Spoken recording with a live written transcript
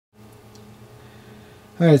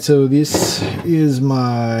Alright, so this is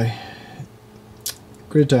my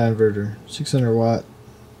grid-tie inverter, 600 watt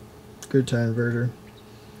grid-tie inverter,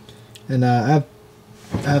 and I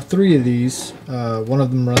have three of these. One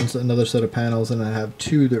of them runs another set of panels, and I have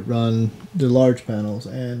two that run the large panels,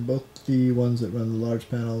 and both the ones that run the large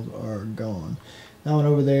panels are gone. That one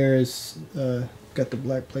over there is got the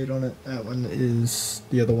black plate on it. That one is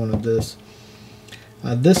the other one of this.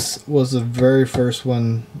 This was the very first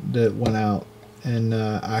one that went out, and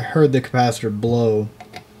I heard the capacitor blow,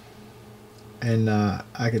 and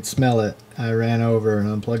I could smell it. I ran over and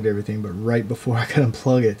unplugged everything, but right before I could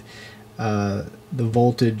unplug it, the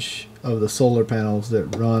voltage of the solar panels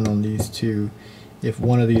that run on these two, if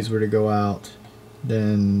one of these were to go out,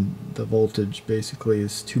 then the voltage basically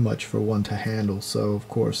is too much for one to handle, so of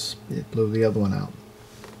course it blew the other one out.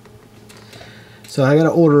 So I gotta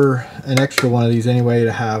order an extra one of these anyway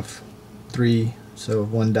to have three, so if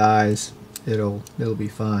one dies it'll be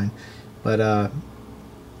fine. But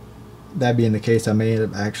that being the case, I may end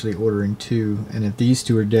up actually ordering two, and if these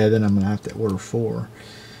two are dead, then I'm gonna have to order four.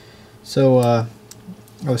 So I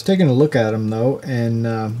was taking a look at them though, and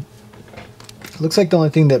it looks like the only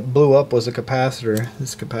thing that blew up was a capacitor.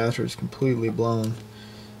 This capacitor is completely blown,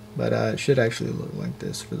 but it should actually look like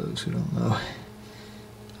this for those who don't know.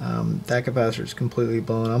 That capacitor is completely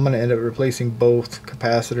blown. I'm going to end up replacing both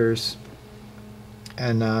capacitors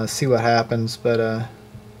and see what happens, but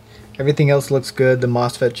everything else looks good. The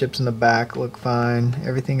MOSFET chips in the back look fine.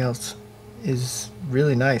 Everything else is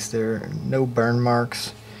really nice. There are no burn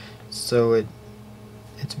marks, so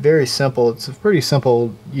it's very simple. It's a pretty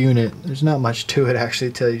simple unit. There's not much to it,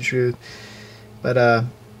 actually, to tell you the truth, but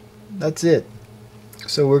that's it.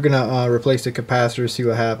 So we're gonna replace the capacitor, see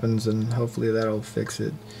what happens, and hopefully that'll fix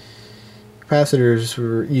it. Capacitors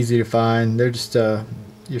were easy to find. They're just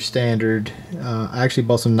your standard. I actually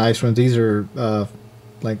bought some nice ones. These are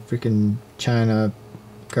like freaking China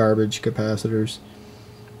garbage capacitors,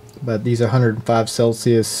 but these are 105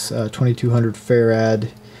 Celsius, 2200 farad,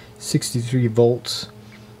 63 volts,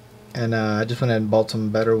 and I just went ahead and bought some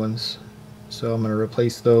better ones. So I'm going to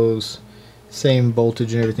replace those. Same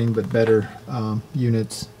voltage and everything, but better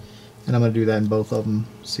units, and I'm going to do that in both of them,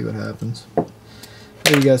 see what happens.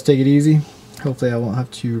 So you guys take it easy. Hopefully I won't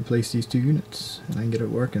have to replace these two units, and I can get it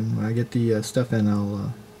working. When I get the stuff in,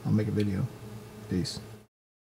 I'll make a video. Peace.